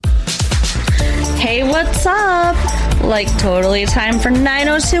Hey, what's up? Like, totally time for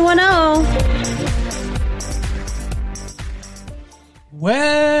 90210.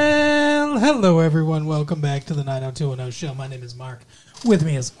 Well, hello everyone. Welcome back to the 90210 show. My name is Mark. With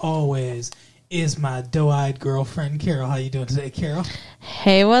me, as always, is my doe-eyed girlfriend, Carol. How you doing today, Carol?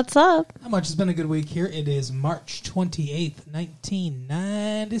 Hey, what's up? How much has been a good week here? It is March 28th,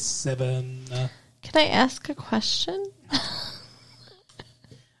 1997. Can I ask a question?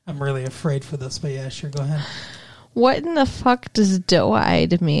 I'm really afraid for this, but yeah, sure, go ahead. What in the fuck does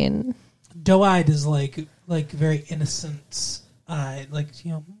doe-eyed mean? Doe-eyed is like very innocent eyed, like,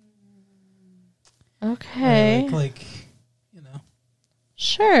 you know. Okay. Like, you know.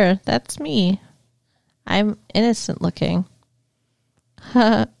 Sure, that's me. I'm innocent looking.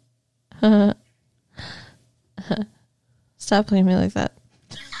 Stop looking at me like that.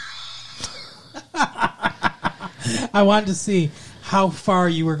 I wanted to see how far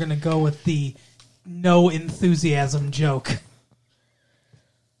you were going to go with the no enthusiasm joke.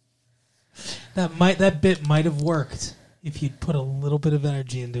 That bit might have worked if you'd put a little bit of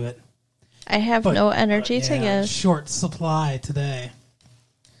energy into it. I have no energy to give. Short supply today.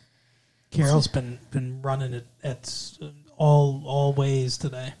 Carol's been running it at all ways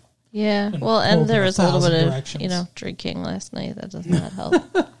today. Yeah, Been well, and there was a little bit directions. of, drinking last night. That does not help.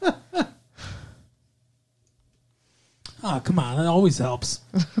 Oh, come on. It always helps.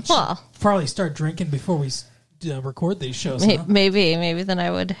 Well, Probably start drinking before we record these shows. Huh? maybe then I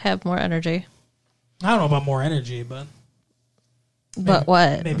would have more energy. I don't know about more energy, but... But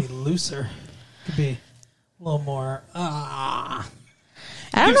what? Maybe looser. Could be a little more... I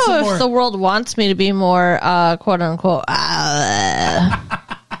don't know if the world wants me to be more, quote-unquote...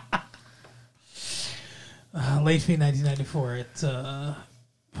 Late fee 1994 at...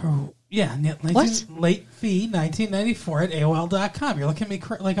 late fee 1994 at AOL.com. You're looking at me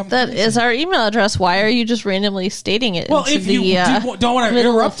like I'm That crazy. is our email address. Why are you just randomly stating it? Well, if you don't want to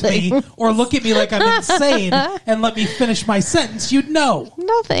interrupt me or look at me like I'm insane and let me finish my sentence, you'd know.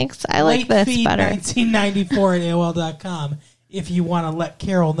 No, thanks. I like this Late fee better. 1994 at AOL.com if you want to let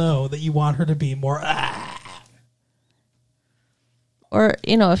Carol know that you want her to be more... Or,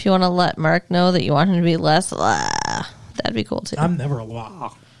 if you want to let Mark know that you want him to be less, that'd be cool too. I'm never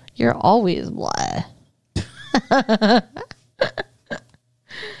blah. You're always blah.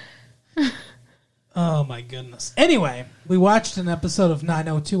 Oh, my goodness. Anyway, we watched an episode of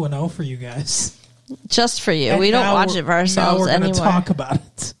 90210 for you guys. Just for you. And We don't watch it for ourselves now we're anymore. going to talk about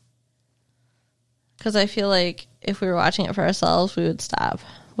it. Because I feel like if we were watching it for ourselves, we would stop.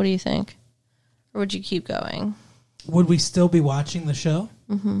 What do you think? Or would you keep going? Would we still be watching the show?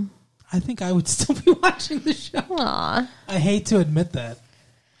 Mm-hmm. I think I would still be watching the show. Aw. I hate to admit that.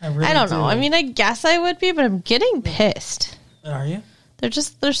 I don't know. I mean, I guess I would be, but I'm getting pissed. Are you?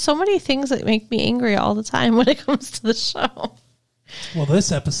 There's so many things that make me angry all the time when it comes to the show. Well,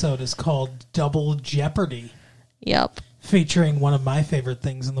 this episode is called Double Jeopardy. Yep. Featuring one of my favorite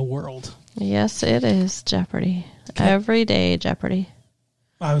things in the world. Yes, it is Jeopardy. Okay. Every day Jeopardy.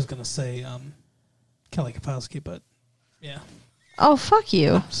 I was going to say Kelly Kapowski, but yeah. Oh, fuck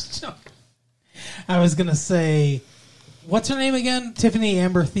you. I was going to say, what's her name again? Tiffany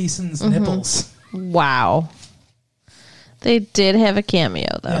Amber Thiessen's nipples. Wow. They did have a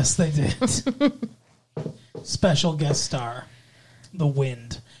cameo, though. Yes, they did. Special guest star, The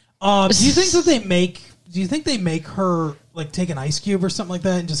Wind. Do you think that they make? Do you think they make her like take an ice cube or something like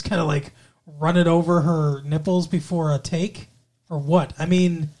that and just kind of like run it over her nipples before a take, or what? I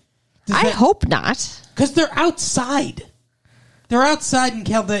mean, I hope not, because they're outside. They're outside in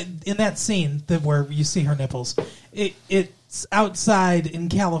that scene where you see her nipples. It's outside in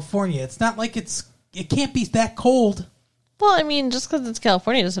California. It's not like it can't be that cold. Well, I mean, just because it's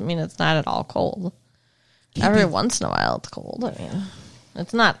California doesn't mean it's not at all cold. Every once in a while, it's cold. I mean,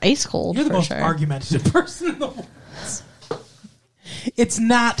 it's not ice cold. You're the most argumentative person in the world. It's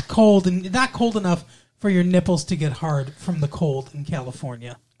not cold and not cold enough for your nipples to get hard from the cold in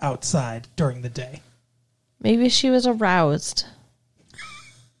California outside during the day. Maybe she was aroused.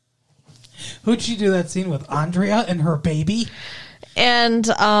 Who'd she do that scene with? Andrea and her baby? And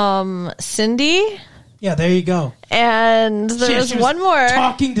Cindy? Yeah, there you go. And there was one more.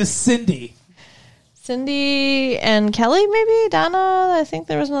 Talking to Cindy. Cindy and Kelly, maybe? Donna? I think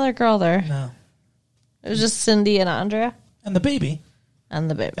there was another girl there. No. It was just Cindy and Andrea. And the baby. And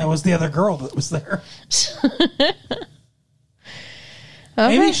the baby. That was the other girl that was there. Okay.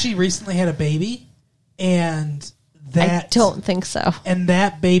 Maybe she recently had a baby, and I don't think so. And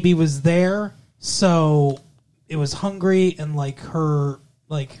that baby was there, so it was hungry, and like her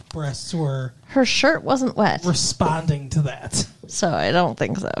breasts were... Her shirt wasn't wet. Responding to that. So I don't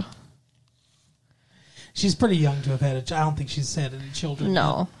think so. She's pretty young to have had I don't think she's had any children.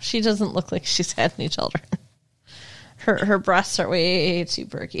 No, she doesn't look like she's had any children. Her breasts are way too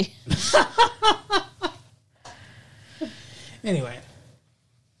perky. Anyway.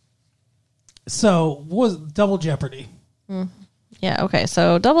 So, was Double Jeopardy. Yeah, okay.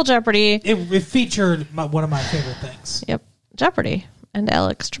 So Double Jeopardy. It featured one of my favorite things. Yep. Jeopardy and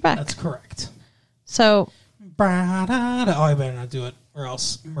Alex Trebek. That's correct. So. Oh, I better not do it, or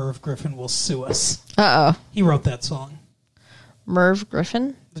else Merv Griffin will sue us. Uh-oh. He wrote that song. Merv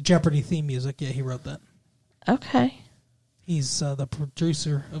Griffin? The Jeopardy theme music. Yeah, he wrote that. Okay. He's the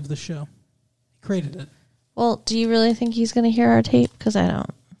producer of the show. He created it. Well, do you really think he's going to hear our tape? Because I don't.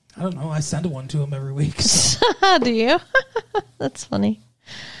 I don't know. I send one to him every week. So. Do you? That's funny.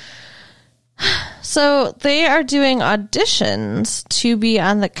 So they are doing auditions to be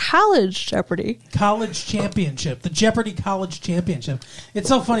on the College Jeopardy. College Championship. The Jeopardy College Championship. It's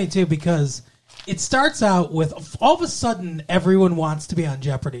so funny, too, because it starts out with, all of a sudden, everyone wants to be on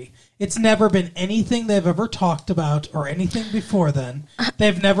Jeopardy. It's never been anything they've ever talked about or anything before then.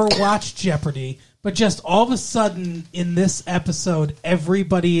 They've never watched Jeopardy. But just all of a sudden, in this episode,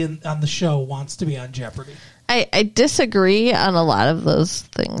 everybody on the show wants to be on Jeopardy. I disagree on a lot of those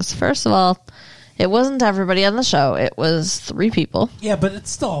things. First of all, it wasn't everybody on the show. It was 3 people. Yeah, but it's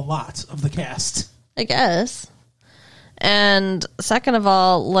still a lot of the cast. I guess. And second of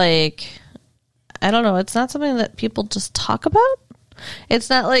all, like, I don't know. It's not something that people just talk about. It's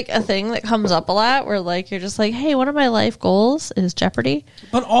not like a thing that comes up a lot where, like, you're just like, hey, one of my life goals is Jeopardy.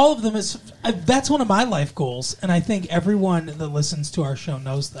 But all of them that's one of my life goals, and I think everyone that listens to our show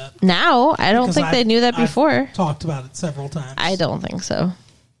knows that. Now, I don't think they knew that before. I've talked about it several times. I don't think so.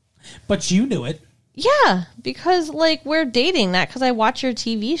 But you knew it. Yeah, because, like, we're dating, not because I watch your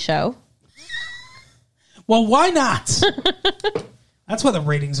TV show. Well, why not? That's why the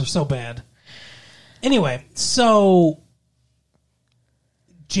ratings are so bad. Anyway, so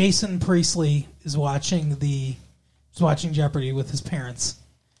Jason Priestley is watching Jeopardy with his parents,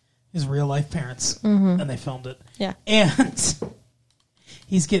 his real life parents, and they filmed it. Yeah, and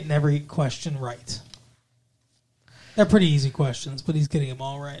he's getting every question right. They're pretty easy questions, but he's getting them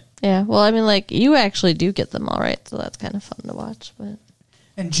all right. Yeah, well, I mean, like, you actually do get them all right, so that's kind of fun to watch. But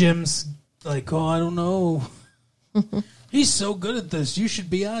and Jim's like, oh, I don't know. He's so good at this. You should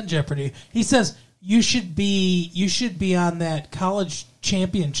be on Jeopardy. He says you should be on that college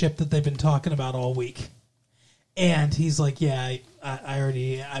championship that they've been talking about all week. And he's like, yeah,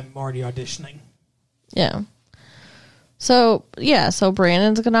 I'm already auditioning. Yeah. So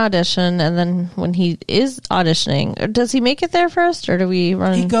Brandon's going to audition, and then when he is auditioning, does he make it there first, or do we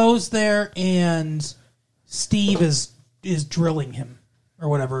run? He goes there, and Steve is drilling him, or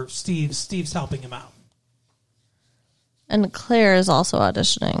whatever. Steve's helping him out. And Claire is also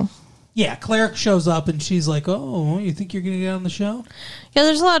auditioning. Yeah, Claire shows up, and she's like, oh, you think you're going to get on the show? Yeah,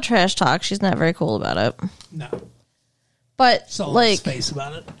 there's a lot of trash talk. She's not very cool about it. No. But, so like, space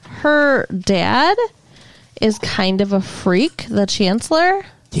about it. Her dad is kind of a freak, the Chancellor.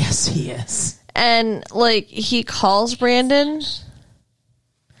 Yes, he is. And, like, he calls Brandon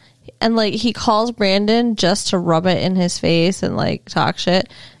just to rub it in his face and, like, talk shit.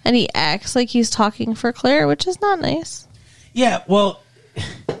 And he acts like he's talking for Claire, which is not nice. Yeah, well,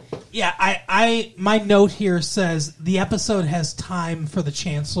 yeah, I my note here says the episode has time for the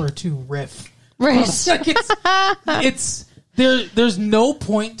Chancellor to riff. Right. It's there's no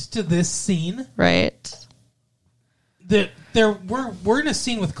point to this scene. Right. We're in a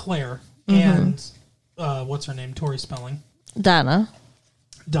scene with Claire and what's her name? Tori Spelling.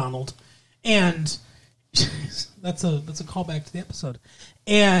 Donald. And that's a callback to the episode.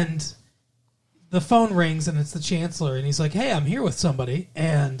 And the phone rings and it's the Chancellor and he's like, hey, I'm here with somebody,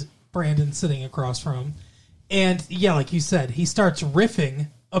 and Brandon's sitting across from him. And yeah, like you said, he starts riffing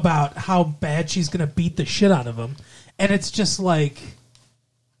about how bad she's going to beat the shit out of him. And it's just like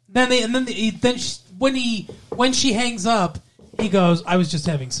when she hangs up, he goes, I was just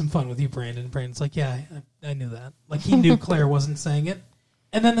having some fun with you, Brandon. And Brandon's like, yeah, I knew that. Like, he knew Claire wasn't saying it.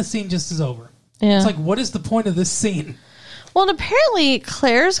 And then the scene just is over. Yeah. It's like, what is the point of this scene? Well, and apparently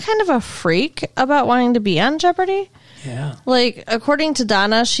Claire's kind of a freak about wanting to be on Jeopardy. Yeah. Like, according to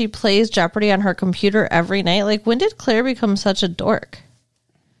Donna, she plays Jeopardy on her computer every night. Like, when did Claire become such a dork?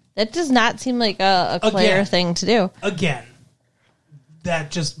 That does not seem like a Claire thing to do. Again, that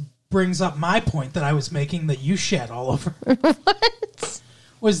just brings up my point that I was making that you shed all over. What?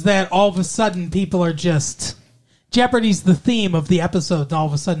 Was that all of a sudden people are just... Jeopardy's the theme of the episode, and all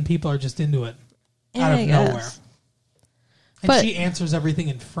of a sudden people are just into it. Out of nowhere. And she answers everything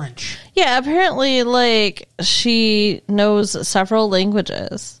in French. Yeah, apparently, like, she knows several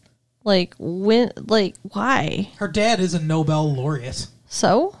languages. Like, when? Like, why? Her dad is a Nobel laureate.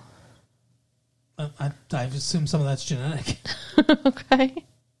 So? I assume some of that's genetic. Okay.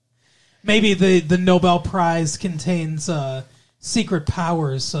 Maybe the Nobel Prize contains secret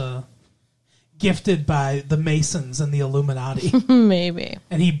powers gifted by the Masons and the Illuminati. Maybe.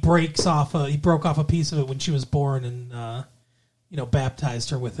 And he broke off a piece of it when she was born and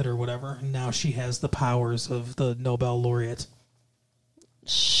baptized her with it or whatever. And now she has the powers of the Nobel laureate.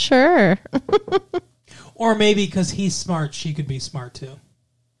 Sure. Or maybe because he's smart, she could be smart too.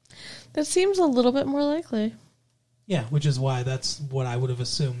 That seems a little bit more likely. Yeah, which is why that's what I would have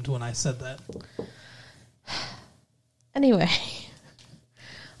assumed when I said that. Anyway.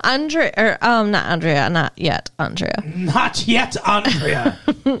 Not yet, Andrea. Not yet, Andrea.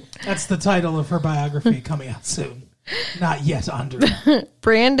 That's the title of her biography coming out soon. Not yet, Andrea.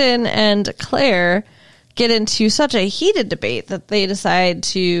 Brandon and Claire get into such a heated debate that they decide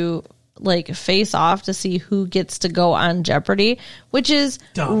to face off to see who gets to go on Jeopardy, which is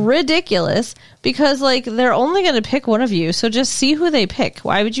dumb. Ridiculous because they're only going to pick one of you, so just see who they pick.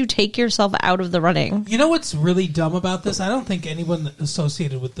 Why would you take yourself out of the running? You know what's really dumb about this? I don't think anyone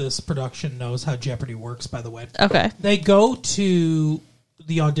associated with this production knows how Jeopardy works, by the way. Okay. They go to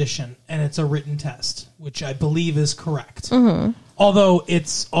the audition, and it's a written test, which I believe is correct. Mm-hmm. Although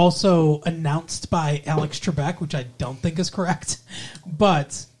it's also announced by Alex Trebek, which I don't think is correct.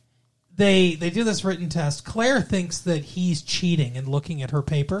 But they do this written test. Claire thinks that he's cheating and looking at her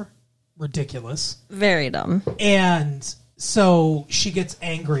paper. Ridiculous. Very dumb. And so she gets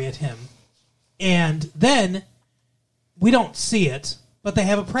angry at him. And then, we don't see it, but they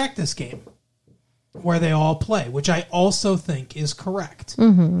have a practice game where they all play, which I also think is correct.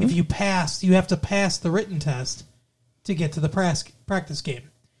 Mm-hmm. If you pass, you have to pass the written test to get to the practice game.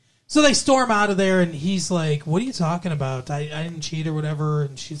 So they storm out of there, and he's like, what are you talking about? I didn't cheat or whatever.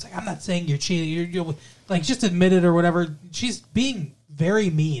 And she's like, I'm not saying you're cheating. You're just admit it or whatever. She's being very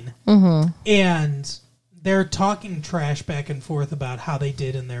mean. Mm-hmm. And they're talking trash back and forth about how they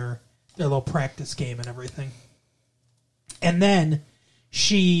did in their little practice game and everything. And then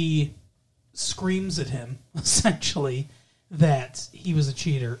she screams at him, essentially, that he was a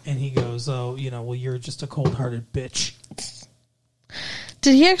cheater. And he goes, oh, well, you're just a cold-hearted bitch.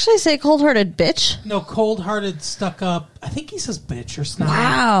 Did he actually say cold-hearted bitch? No, cold-hearted, stuck-up. I think he says bitch or snot.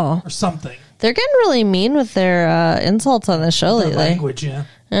 Wow. Or something. They're getting really mean with their insults on the show lately. Language, yeah.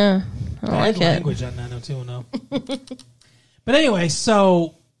 Yeah. I Bad like language on 90210. But anyway,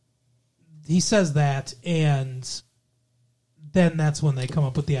 so he says that, and then that's when they come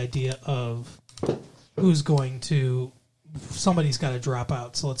up with the idea of somebody's got to drop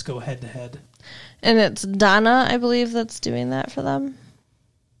out, so let's go head-to-head. And it's Donna, I believe, that's doing that for them.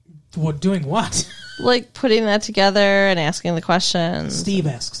 What, doing what? Putting that together and asking the questions. Steve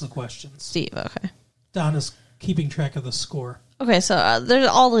asks the questions. Steve, okay. Donna's keeping track of the score. Okay, so they're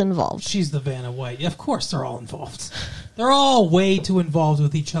all involved. She's the Vanna White. Yeah, of course they're all involved. They're all way too involved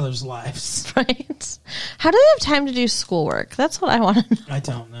with each other's lives. Right? How do they have time to do schoolwork? That's what I want to know. I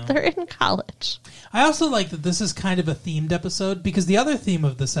don't know. They're in college. I also like that this is kind of a themed episode, because the other theme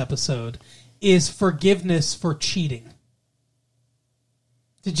of this episode is forgiveness for cheating.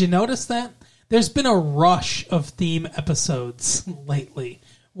 Did you notice that? There's been a rush of theme episodes lately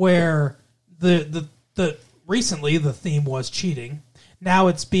where the recently the theme was cheating. Now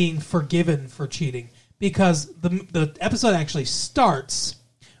it's being forgiven for cheating, because the episode actually starts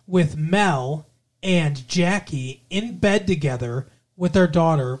with Mel and Jackie in bed together with their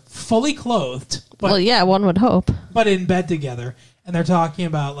daughter, fully clothed. But, well, yeah, one would hope. But in bed together. And they're talking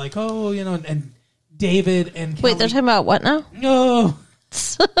about, and David and Kelly. Wait, they're talking about what now? No.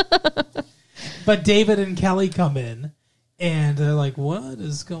 But David and Kelly come in, and they're like, what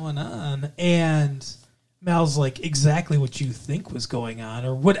is going on? And Mel's like, exactly what you think was going on,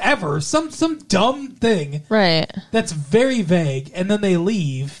 or whatever. Some dumb thing. Right. That's very vague. And then they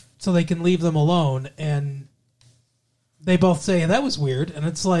leave, so they can leave them alone, and they both say, that was weird. And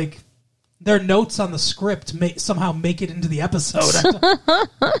it's like, their notes on the script somehow make it into the episode.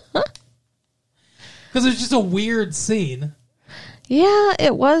 Because it's just a weird scene. Yeah,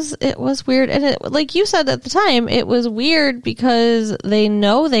 it was weird. And it, like you said at the time, it was weird because they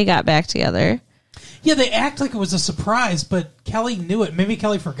know they got back together. Yeah, they act like it was a surprise, but Kelly knew it. Maybe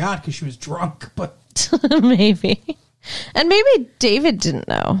Kelly forgot because she was drunk, but maybe. And maybe David didn't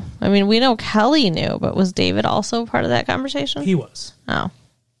know. I mean, we know Kelly knew, but was David also part of that conversation? He was. Oh.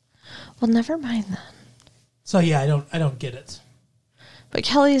 Well, never mind then. So yeah, I don't get it. But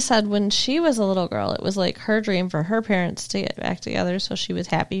Kelly said when she was a little girl, it was like her dream for her parents to get back together, so she was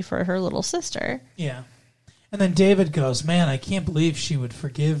happy for her little sister. Yeah. And then David goes, man, I can't believe she would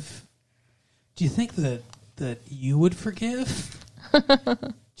forgive do you think that you would forgive?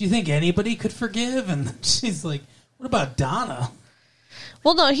 Do you think anybody could forgive? And she's like, what about Donna?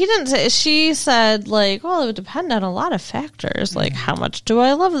 Well, no, he didn't say. She said, like, well, it would depend on a lot of factors, like how much do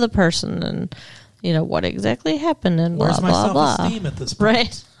I love the person, and what exactly happened, and Where's blah my blah self-esteem blah. at this point?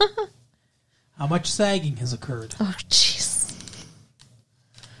 Right. How much sagging has occurred? Oh, jeez.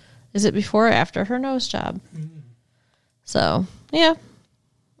 Is it before or after her nose job? Mm. So, yeah.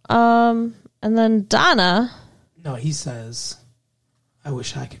 And then Donna. No, he says, I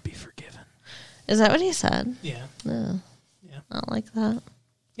wish I could be forgiven. Is that what he said? Yeah. Yeah. I don't like that.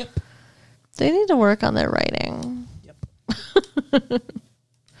 Yep. They need to work on their writing. Yep.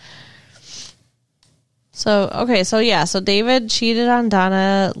 So David cheated on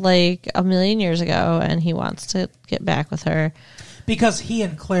Donna like a million years ago, and he wants to get back with her. Because he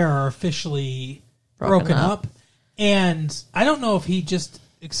and Claire are officially broken up. And I don't know if he just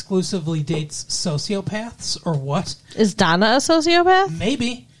exclusively dates sociopaths or what. Is Donna a sociopath?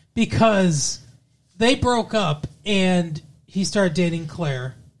 Maybe. Because they broke up and he started dating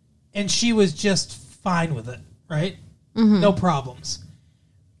Claire, and she was just fine with it, right? Mm-hmm. No problems.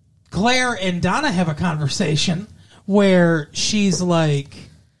 Claire and Donna have a conversation where she's like,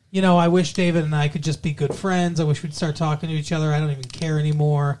 I wish David and I could just be good friends. I wish we'd start talking to each other. I don't even care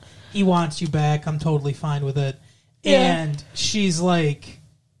anymore. He wants you back. I'm totally fine with it. Yeah. And she's like,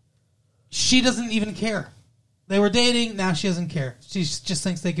 she doesn't even care. They were dating. Now she doesn't care. She just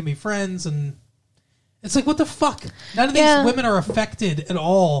thinks they can be friends, and it's like, what the fuck? None of these women are affected at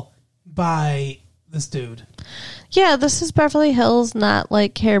all by this dude. Yeah, this is Beverly Hills, not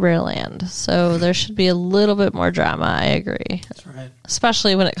like Care Bear Land. So there should be a little bit more drama. I agree. That's right.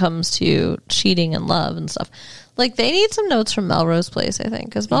 Especially when it comes to cheating and love and stuff. Like, they need some notes from Melrose Place, I think.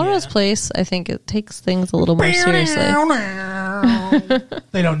 Because Melrose Place, I think it takes things a little more seriously. They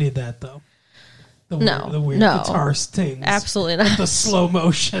don't need that, though. The weird guitar stings. Absolutely not. The slow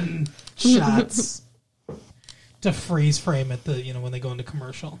motion shots to freeze frame at the, when they go into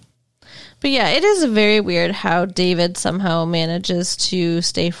commercial. But yeah, it is very weird how David somehow manages to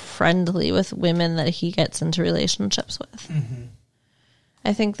stay friendly with women that he gets into relationships with. Mm-hmm.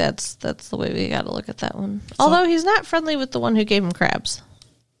 I think that's the way we got to look at that one. Although he's not friendly with the one who gave him crabs.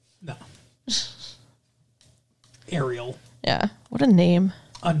 No. Ariel. Yeah. What a name.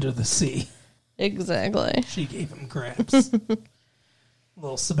 Under the sea. Exactly. She gave him crabs.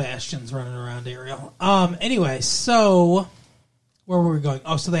 Little Sebastian's running around Ariel. Anyway, so where were we going?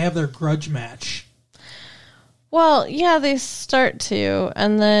 Oh, so they have their grudge match. Well, yeah, they start to,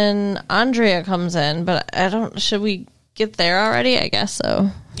 and then Andrea comes in, but should we get there already? I guess so.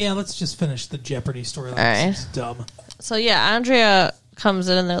 Yeah, let's just finish the Jeopardy storyline. All right. It's dumb. So yeah, Andrea comes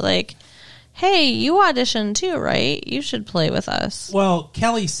in and they're like, hey, you auditioned too, right? You should play with us. Well,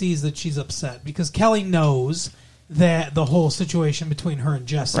 Kelly sees that she's upset because Kelly knows that the whole situation between her and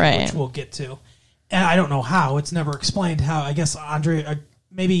Jesse, which we'll get to. And I don't know how. It's never explained how. I guess Andrea,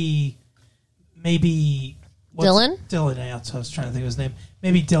 maybe Dylan? Dylan, yeah, that's what I was trying to think of his name.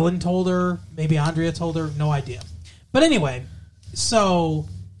 Maybe Dylan told her. Maybe Andrea told her. No idea. But anyway, so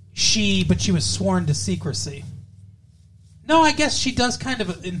she was sworn to secrecy. No, I guess she does kind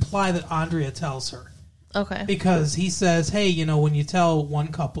of imply that Andrea tells her. Okay. Because he says, hey, when you tell one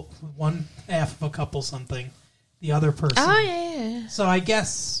half of a couple something, the other person. Oh, yeah. So I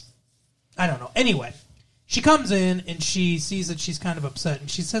guess, I don't know. Anyway, she comes in and she sees that she's kind of upset, and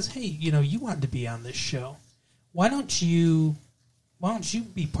she says, hey, you wanted to be on this show. Why don't you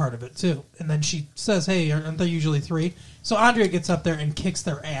be part of it too? And then she says, hey, aren't there usually 3? So Andrea gets up there and kicks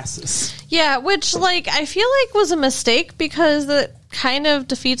their asses. Yeah, which, I feel like was a mistake because that kind of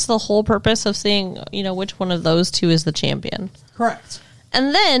defeats the whole purpose of seeing, which one of those 2 is the champion. Correct.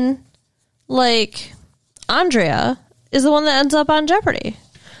 And then, Andrea is the one that ends up on Jeopardy.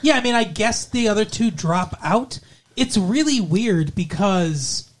 Yeah, I mean, I guess the other 2 drop out. It's really weird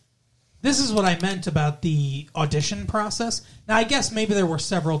because this is what I meant about the audition process. Now, I guess maybe there were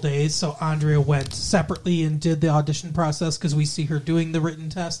several days, so Andrea went separately and did the audition process because we see her doing the written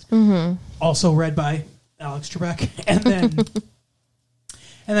test, also read by Alex Trebek,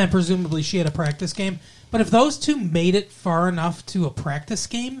 and then presumably she had a practice game. But if those 2 made it far enough to a practice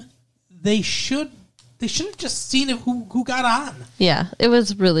game, they should have just seen who got on. Yeah, it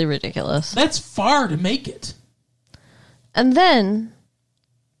was really ridiculous. That's far to make it. And then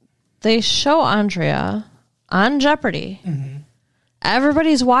they show Andrea on Jeopardy. Mm-hmm.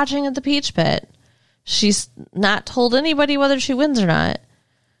 Everybody's watching at the Peach Pit. She's not told anybody whether she wins or not.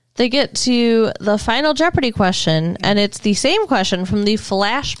 They get to the final Jeopardy question, and it's the same question from the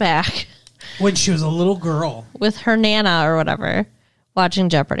flashback. When she was a little girl. With her Nana or whatever, watching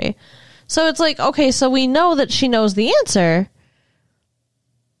Jeopardy. So it's like, okay, so we know that she knows the answer,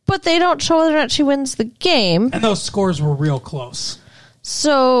 but they don't show whether or not she wins the game. And those scores were real close.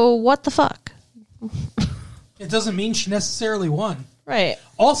 So what the fuck? It doesn't mean she necessarily won. Right.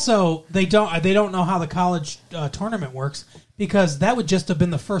 Also, they don't know how the college tournament works because that would just have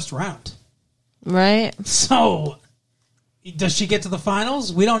been the first round. Right. So, does she get to the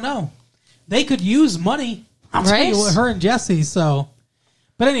finals? We don't know. They could use money. I'll tell you what, her and Jesse. So,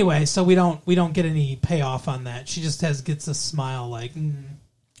 but anyway, so we don't get any payoff on that. She just gets a smile like.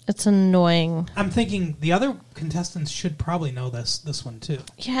 It's annoying. I'm thinking the other contestants should probably know this one too.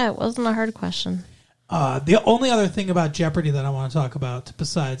 Yeah, it wasn't a hard question. The only other thing about Jeopardy that I want to talk about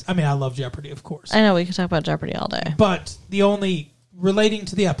besides, I mean, I love Jeopardy, of course. I know we could talk about Jeopardy all day. But the only, relating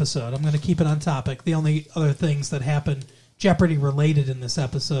to the episode, I'm going to keep it on topic. The only other things that happen Jeopardy related in this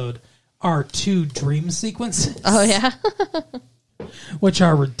episode are 2 dream sequences. Oh, yeah? Which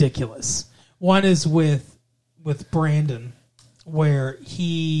are ridiculous. One is with Brandon, where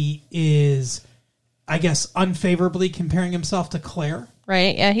he is, I guess, unfavorably comparing himself to Claire.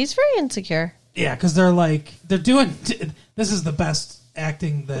 Right, yeah, he's very insecure. Yeah, because they're doing, this is the best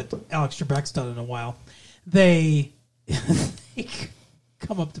acting that Alex Trebek's done in a while. They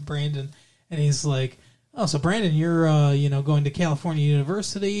come up to Brandon, and he's like, "Oh, so Brandon, you're going to California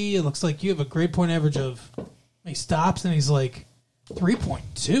University. It looks like you have a grade point average of." He stops, and he's like,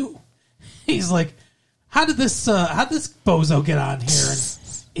 3.2. He's like, how did this bozo get on here? And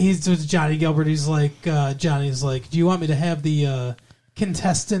he's with Johnny Gilbert. He's like, Johnny's like, do you want me to have the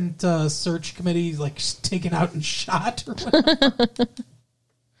contestant search committee like taken out and shot or whatever?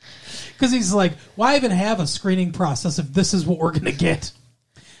 Because he's like, why even have a screening process if this is what we're going to get?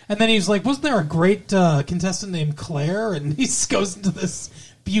 And then he's like, wasn't there a great contestant named Claire? And he goes into this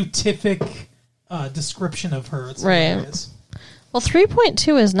beatific description of her. It's hilarious. Well,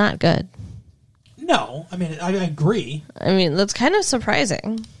 3.2 is not good. No, I mean, I agree. I mean, that's kind of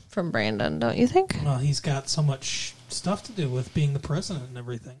surprising from Brandon, don't you think? Well, he's got so much stuff to do with being the president and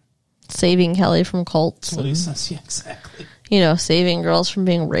everything. Saving Kelly from cults. That's what he says. Yeah, exactly. Saving girls from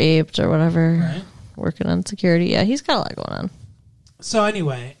being raped or whatever. Right. Working on security. Yeah, he's got a lot going on. So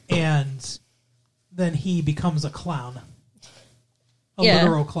anyway, and then he becomes a clown. A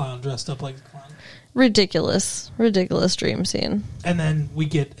literal clown dressed up like a clown. Ridiculous dream scene. And then we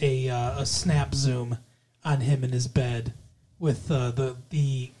get a snap zoom on him in his bed with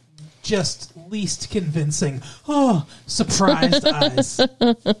the just least convincing, surprised eyes.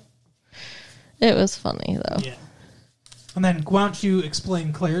 It was funny, though. Yeah. And then why don't you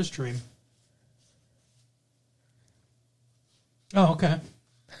explain Claire's dream? Oh, okay.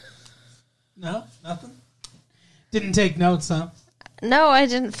 No? Nothing? Didn't take notes, huh? No, I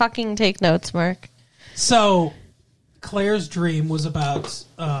didn't fucking take notes, Mark. So, Claire's dream was about,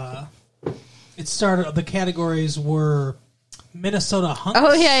 it started, the categories were Minnesota hunks.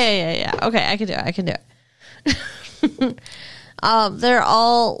 Oh, yeah. Okay, I can do it. They're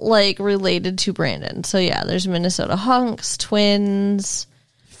all, related to Brandon. So, yeah, there's Minnesota hunks, twins.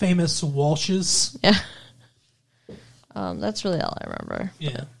 Famous Walshes. Yeah. That's really all I remember.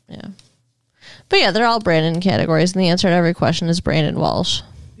 Yeah. But yeah, they're all Brandon categories, and the answer to every question is Brandon Walsh.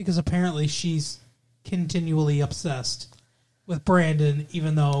 Because apparently she's continually obsessed with Brandon,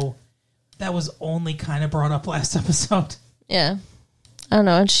 even though that was only kind of brought up last episode. Yeah. I don't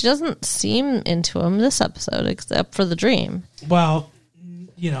know, and she doesn't seem into him this episode, except for the dream. Well,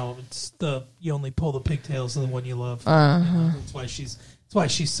 it's you only pull the pigtails of the one you love. That's why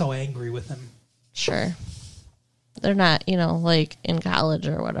she's so angry with him. Sure. They're not, in college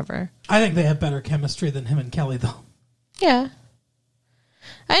or whatever. I think they have better chemistry than him and Kelly, though. Yeah.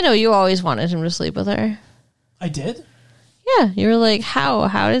 I know you always wanted him to sleep with her. I did? Yeah. You were like, how?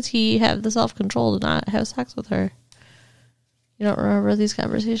 How does he have the self-control to not have sex with her? You don't remember these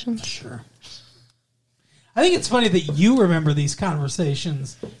conversations? Sure. I think it's funny that you remember these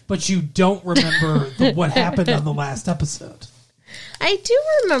conversations, but you don't remember what happened on the last episode. I do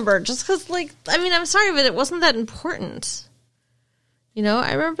remember, just because, I'm sorry, but it wasn't that important.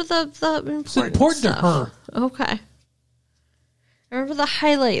 I remember the important It's important stuff. to her. Okay. I remember the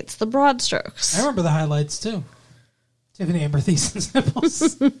highlights, the broad strokes. I remember the highlights, too. Tiffany Amber Thiesen's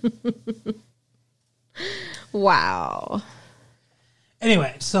nipples. Wow.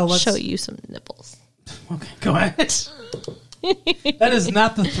 Anyway, so let's... show you some nipples. Okay, go ahead. That is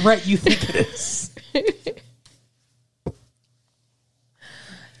not the threat you think it is.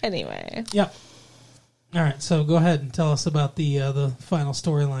 Anyway. Yep. All right, so go ahead and tell us about the final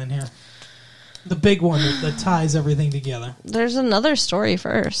storyline here. The big one that ties everything together. There's another story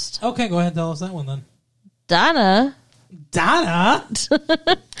first. Okay, go ahead and tell us that one then. Donna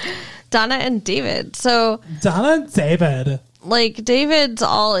Donna and David. So Donna and David. like David's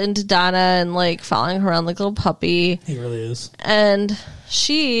all into Donna and like following her around like a little puppy. He really is. And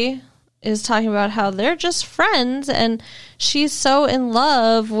she is talking about how they're just friends, and she's so in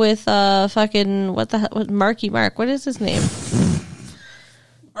love with fucking what Marky Mark. What is his name?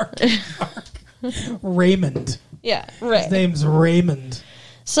 Marky Mark. Raymond. Yeah, right. His name's Raymond.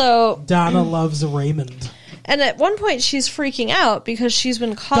 So Donna loves Raymond. And at one point she's freaking out because she's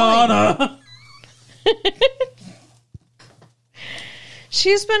been calling Donna.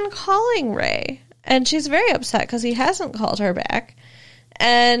 She's been calling Ray, and she's very upset because he hasn't called her back.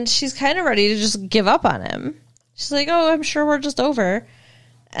 And she's kind of ready to just give up on him. She's like, oh, I'm sure we're just over.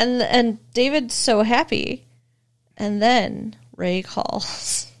 And David's so happy. And then Ray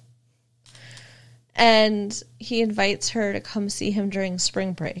calls. And he invites her to come see him during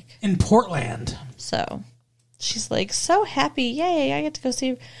spring break. In Portland. So she's like, so happy. Yay, I get to go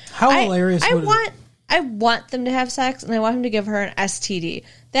see. How hilarious would it I want them to have sex, and I want him to give her an STD.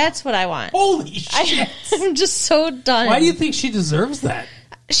 That's what I want. Holy shit. I'm just so done. Why do you think she deserves that?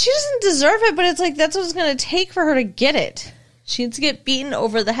 She doesn't deserve it, but it's like that's what it's going to take for her to get it. She needs to get beaten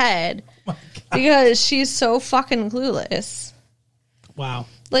over the head because she's so fucking clueless. Wow.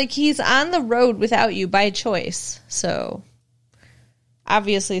 Like, he's on the road without you by choice, so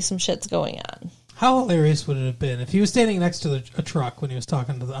obviously some shit's going on. How hilarious would it have been if he was standing next to a truck when he was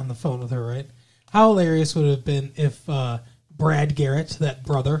talking on the phone with her, right? How hilarious would it have been if Brad Garrett, that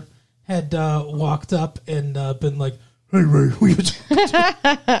brother, had walked up and been like, hey, Ray, who you talking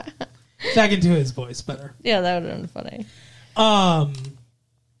to? Back into his voice better. Yeah, that would have been funny.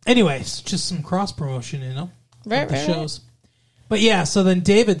 Anyways, just some cross promotion, you know? Right, the shows. But yeah, so then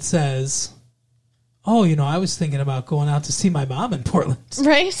David says, oh, you know, I was thinking about going out to see my mom in Portland.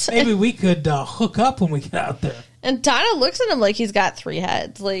 Right? Maybe we could hook up when we get out there. And Donna looks at him like he's got three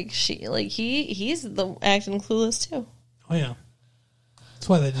heads. Like he's the acting clueless too. Oh yeah, that's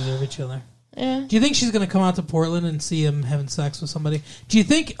why they deserve each other. Yeah. Do you think she's going to come out to Portland and see him having sex with somebody? Do you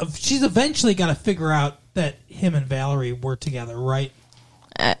think she's eventually got to figure out that him and Valerie were together, right?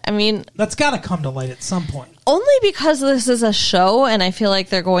 I mean, that's got to come to light at some point. Only because this is a show, and I feel like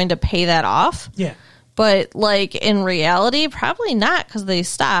they're going to pay that off. Yeah. But like in reality, probably not, because they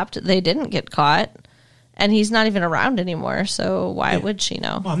stopped. They didn't get caught. And he's not even around anymore, so why would she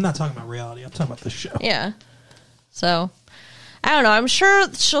know? Well, I'm not talking about reality. I'm talking about the show. Yeah. So, I don't know. I'm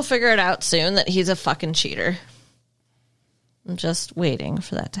sure she'll figure it out soon that he's a fucking cheater. I'm just waiting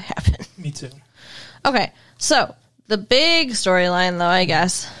for that to happen. Me too. Okay, so the big storyline, though, I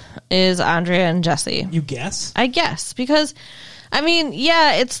guess, is Andrea and Jesse. You guess? I guess, because, I mean,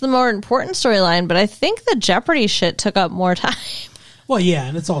 yeah, it's the more important storyline, but I think the Jeopardy shit took up more time. Well, yeah,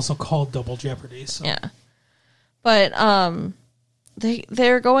 and it's also called Double Jeopardy. So. Yeah. But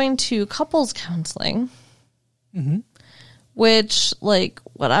they're going to couples counseling, which, like,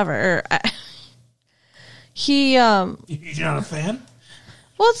 whatever. You're not a fan?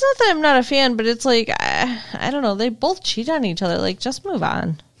 Well, it's not that I'm not a fan, but it's like, I don't know. They both cheat on each other. Like, just move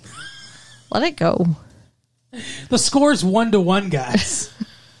on. Let it go. The score's 1-1, guys.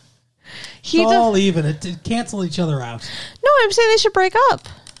 It's all even. It cancel each other out. No, I'm saying they should break up.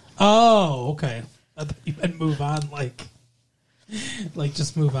 Oh, okay. I thought you meant move on, like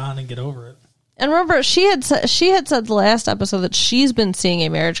just move on and get over it. And remember, she had said the last episode that she's been seeing a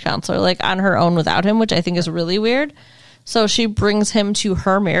marriage counselor, like, on her own without him, which I think is really weird. So she brings him to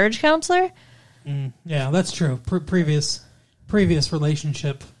her marriage counselor. Yeah, that's true. Previous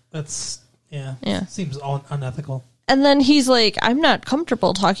relationship. That's seems unethical. And then he's like, I'm not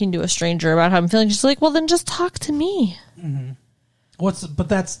comfortable talking to a stranger about how I'm feeling. She's like, well, then just talk to me. Mm-hmm. But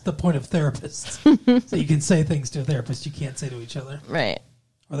that's the point of therapists. So you can say things to a therapist you can't say to each other. Right.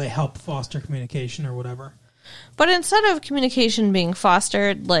 Or they help foster communication or whatever. But instead of communication being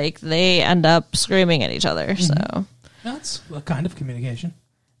fostered, like, they end up screaming at each other. So that's a kind of communication.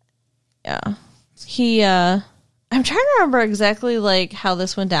 Yeah. I'm trying to remember exactly, like, how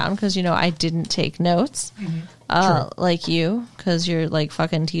this went down, because, you know, I didn't take notes, like you, because you're, like,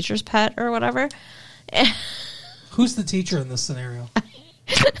 fucking teacher's pet or whatever. Who's the teacher in this scenario?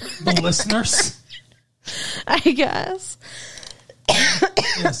 The listeners? I guess.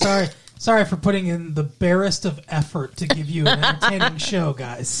 Yeah, sorry for putting in the barest of effort to give you an entertaining show,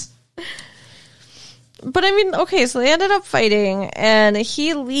 guys. But, I mean, okay, so they ended up fighting, and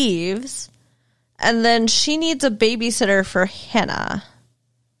he leaves. And then she needs a babysitter for Hannah.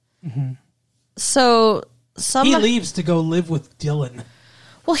 Mm-hmm. So he leaves to go live with Dylan.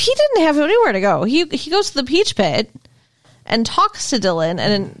 Well, he didn't have anywhere to go. He goes to the Peach Pit and talks to Dylan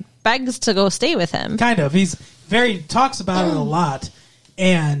and begs to go stay with him. Kind of. He's talks about it a lot.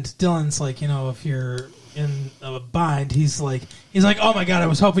 And Dylan's like, if you're in a bind, he's like, oh my God, I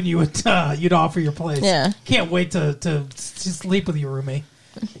was hoping you would you'd offer your place. Yeah. Can't wait to sleep with you, roomie.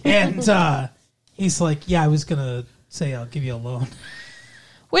 And he's like, yeah, I was gonna say I'll give you a loan.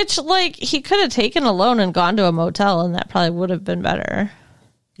 Which, like, he could have taken a loan and gone to a motel, and that probably would have been better.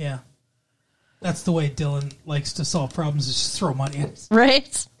 Yeah. That's the way Dylan likes to solve problems, is just throw money at us.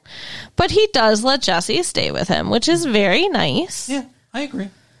 Right? But he does let Jesse stay with him, which is very nice. Yeah, I agree.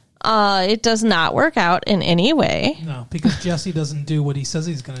 It does not work out in any way. No, because Jesse doesn't do what he says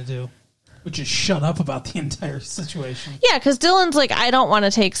he's going to do, which is shut up about the entire situation. Yeah, because Dylan's like, I don't want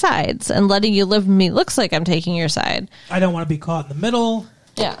to take sides, and letting you live with me looks like I'm taking your side. I don't want to be caught in the middle.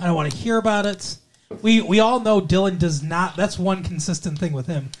 Yeah. I don't want to hear about it. We all know Dylan does not. That's one consistent thing with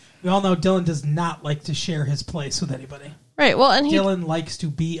him. We all know Dylan does not like to share his place with anybody. Right. Well, and Dylan likes to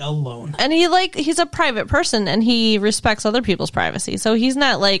be alone. And he's a private person, and he respects other people's privacy. So he's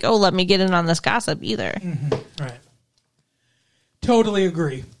not like, oh, let me get in on this gossip either. Mm-hmm. Right. Totally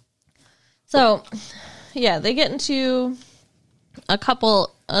agree. So, yeah, they get into a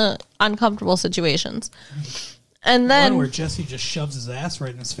couple uncomfortable situations. And then one where Jesse just shoves his ass right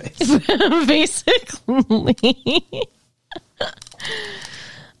in his face. Basically.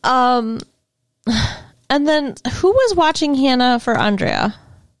 And then who was watching Hannah for Andrea?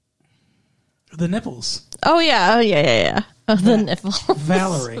 The nipples. Oh, yeah. Oh, the nipple.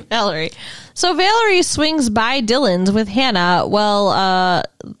 Valerie. So Valerie swings by Dylan's with Hannah while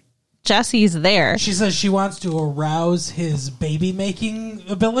Jesse's there. She says she wants to arouse his baby-making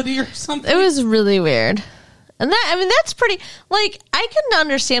ability or something. It was really weird. And that's pretty, like, I can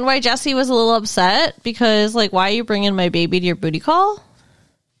understand why Jesse was a little upset because, like, why are you bringing my baby to your booty call?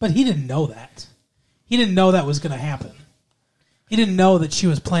 But he didn't know that. He didn't know that was going to happen. He didn't know that she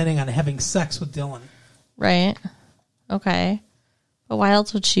was planning on having sex with Dylan. Right. Okay. But why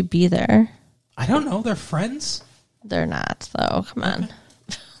else would she be there? I don't know. They're friends? They're not, though. Come on. Okay.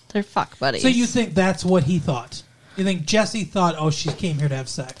 They're fuck buddies. So you think that's what he thought? You think Jesse thought, oh, she came here to have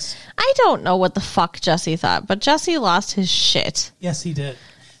sex? I don't know what the fuck Jesse thought, but Jesse lost his shit. Yes, he did.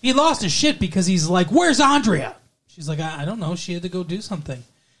 He lost his shit because he's like, where's Andrea? She's like, I don't know. She had to go do something.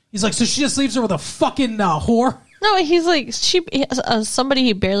 He's like, so she just leaves her with a fucking whore? No, he's like, somebody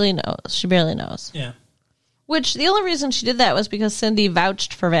he barely knows. She barely knows. Yeah. Which, the only reason she did that was because Cindy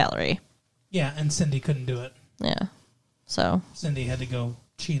vouched for Valerie. Yeah, and Cindy couldn't do it. Yeah. So. Cindy had to go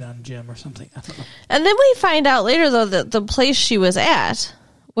cheat on Jim or something. I don't know. And then we find out later, though, that the place she was at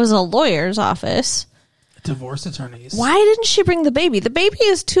was a lawyer's office. Divorce attorneys. Why didn't she bring the baby? The baby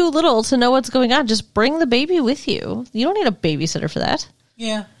is too little to know what's going on. Just bring the baby with you. You don't need a babysitter for that.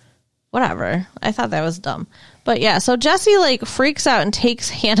 Yeah. Whatever. I thought that was dumb. But yeah, so Jesse, like, freaks out and takes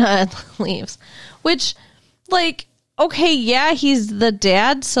Hannah and leaves. Which, like, okay, yeah, he's the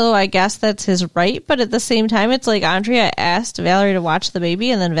dad, so I guess that's his right. But at the same time, it's like Andrea asked Valerie to watch the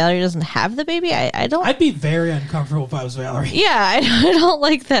baby, and then Valerie doesn't have the baby. I don't... I'd be very uncomfortable if I was Valerie. Yeah, I don't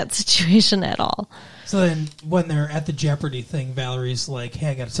like that situation at all. So then when they're at the Jeopardy thing, Valerie's like,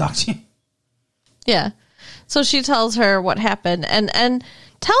 hey, I got to talk to you. Yeah. So she tells her what happened and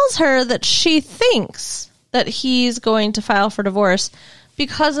tells her that she thinks that he's going to file for divorce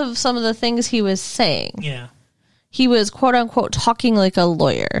because of some of the things he was saying. Yeah. He was, quote unquote, talking like a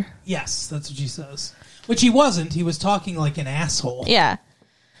lawyer. Yes, that's what she says. Which he wasn't. He was talking like an asshole. Yeah.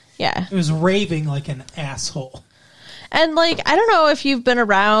 Yeah. He was raving like an asshole. And, like, I don't know if you've been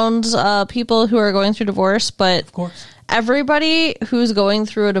around people who are going through divorce, but of course, everybody who's going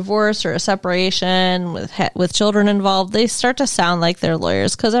through a divorce or a separation with children involved, they start to sound like they're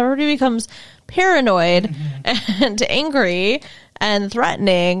lawyers because everybody becomes paranoid and angry and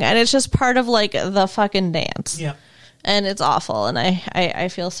threatening, and it's just part of, like, the fucking dance. Yeah. And it's awful, and I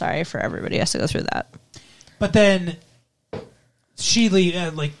feel sorry for everybody who has to go through that. But then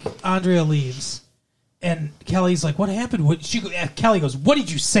Andrea leaves. And Kelly's like, what happened? Kelly goes, what did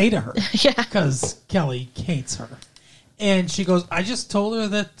you say to her? Yeah. Because Kelly hates her. And she goes, I just told her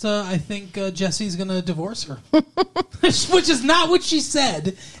that I think Jesse's going to divorce her. Which is not what she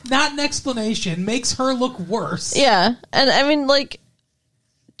said. Not an explanation. Makes her look worse. Yeah. And I mean, like,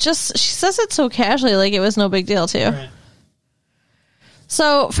 she says it so casually, like it was no big deal, too. Right.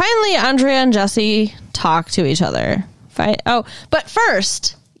 So finally, Andrea and Jesse talk to each other. But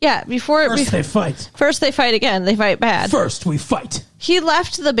first... Yeah, they fight. First they fight again. They fight bad. First we fight. He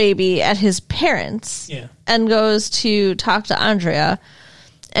left the baby at his parents' and goes to talk to Andrea.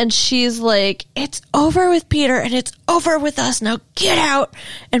 And she's like, it's over with Peter and it's over with us. Now get out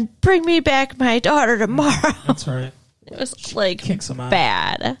and bring me back my daughter tomorrow. That's right. It was like kicks him out.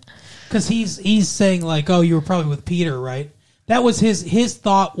 Bad. Because he's saying like, oh, you were probably with Peter, right? That was his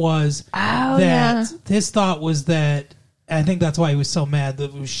thought was yeah. his thought was that I think that's why he was so mad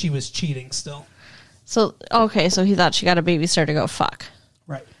that she was cheating still. So he thought she got a babysitter to go fuck.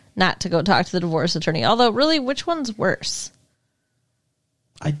 Right. Not to go talk to the divorce attorney. Although, really, which one's worse?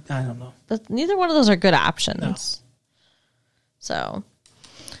 I don't know. Neither one of those are good options. No. So,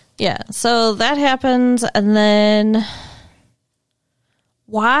 yeah. So that happens, and then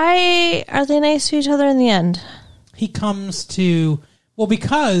why are they nice to each other in the end? He comes to,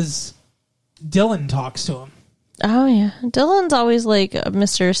 because Dylan talks to him. Oh, yeah. Dylan's always like a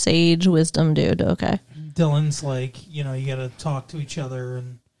Mr. Sage wisdom dude. Okay. Dylan's like, you got to talk to each other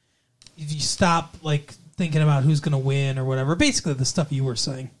and you stop like thinking about who's going to win or whatever. Basically the stuff you were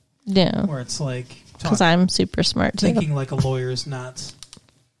saying. Yeah. Where it's like, because I'm super smart too. Thinking like a lawyer is not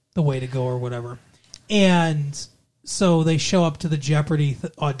the way to go or whatever. And so they show up to the Jeopardy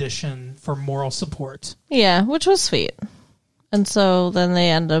audition for moral support. Yeah, which was sweet. And so then they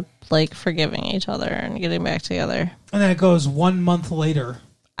end up like forgiving each other and getting back together. And then it goes 1 month later.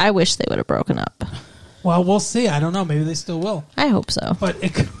 I wish they would have broken up. Well, we'll see. I don't know. Maybe they still will. I hope so. But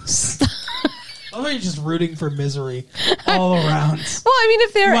it goes... Oh, you're just rooting for misery all around. Well, I mean,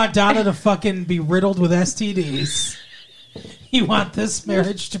 if they're... You want Donna to fucking be riddled with STDs. You want this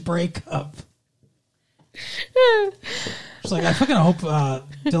marriage to break up. It's like, I fucking hope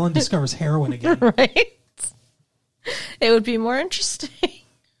Dylan discovers heroin again. Right? It would be more interesting.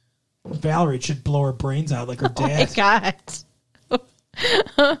 Valerie should blow her brains out like her dad. Oh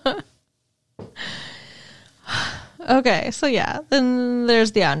my God. Okay, so yeah, then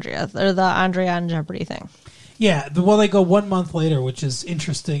there's the Andrea on Jeopardy thing. Yeah, they go 1 month later, which is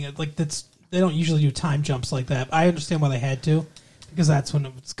interesting. Like they don't usually do time jumps like that. I understand why they had to, because that's when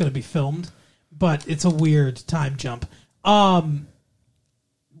it's going to be filmed. But it's a weird time jump.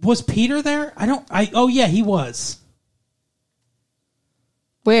 Was Peter there? Oh yeah, he was.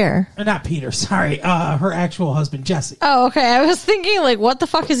 Where? Not Peter, sorry. Her actual husband, Jesse. Oh, okay. I was thinking, like, what the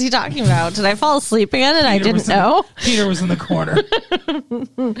fuck is he talking about? Did I fall asleep again and I didn't know? Peter was in the corner,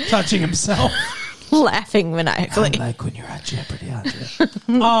 touching himself. Laughing maniacally. I like when you're on Jeopardy,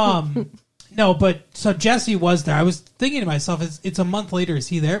 Andrea. No, but, so Jesse was there. I was thinking to myself, it's a month later, is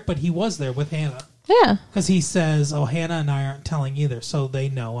he there? But he was there with Hannah. Yeah. Because he says, Hannah and I aren't telling either, so they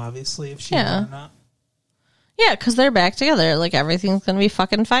know, obviously, if she's there or not. Yeah, because they're back together. Like, everything's going to be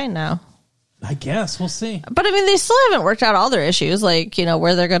fucking fine now. I guess. We'll see. But, I mean, they still haven't worked out all their issues, like,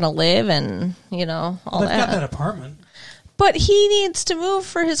 where they're going to live and, all They've that. got that apartment. But he needs to move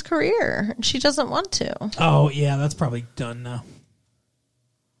for his career. She doesn't want to. Oh, yeah, that's probably done now.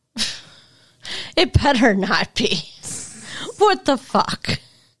 It better not be. What the fuck?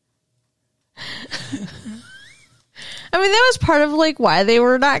 I mean, that was part of, like, why they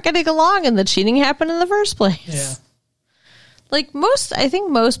were not getting along and the cheating happened in the first place. Yeah. Like, I think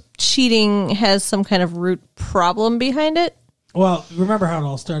most cheating has some kind of root problem behind it. Well, remember how it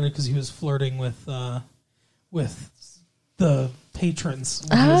all started because he was flirting with the patrons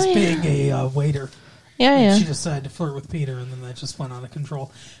when he was being a waiter. Yeah, and yeah. She decided to flirt with Peter, and then that just went out of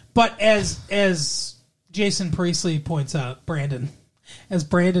control. But as Jason Priestley points out, Brandon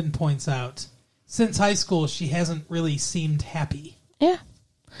points out, since high school, she hasn't really seemed happy. Yeah.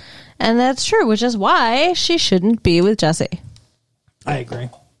 And that's true, which is why she shouldn't be with Jesse. I agree.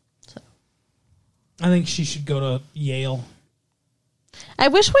 I think she should go to Yale. I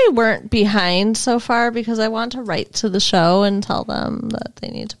wish we weren't behind so far because I want to write to the show and tell them that they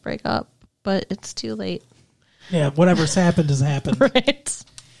need to break up, but it's too late. Yeah, whatever's happened has happened. Right.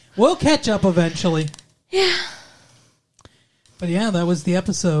 We'll catch up eventually. Yeah. But yeah, that was the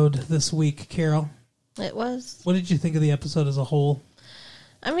episode this week, Carol. It was. What did you think of the episode as a whole?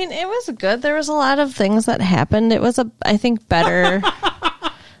 I mean, it was good. There was a lot of things that happened. It was I think, better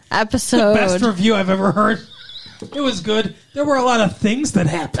episode. The best review I've ever heard. It was good. There were a lot of things that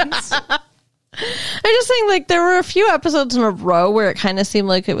happened. I just think, like, there were a few episodes in a row where it kind of seemed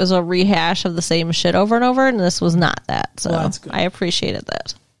like it was a rehash of the same shit over and over, and this was not that. So well, that's good. I appreciated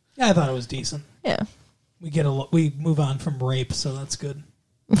that. Yeah, I thought it was decent. Yeah. We move on from rape, so that's good.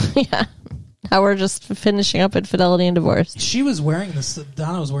 Yeah. Now we're just finishing up Infidelity and Divorce. Donna was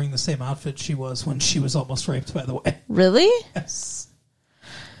wearing the same outfit she was when she was almost raped, by the way. Really? Yes.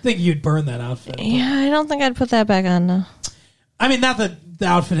 I think you'd burn that outfit. Yeah, I don't think I'd put that back on now. I mean, not that the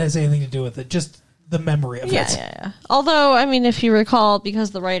outfit has anything to do with it, just the memory of it. Yeah. Although, I mean, if you recall,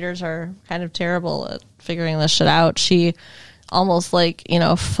 because the writers are kind of terrible at figuring this shit out, she almost, like,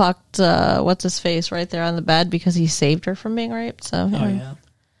 fucked what's-his-face right there on the bed because he saved her from being raped. So,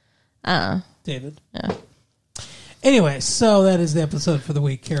 yeah. David. Yeah. Anyway, so that is the episode for the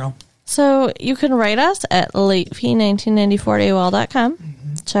week, Carol. So you can write us at latefee1994AOL.com.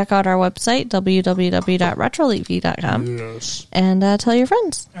 Check out our website, www.retrolatefee.com. Yes. And tell your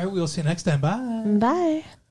friends. All right, we'll see you next time. Bye. Bye.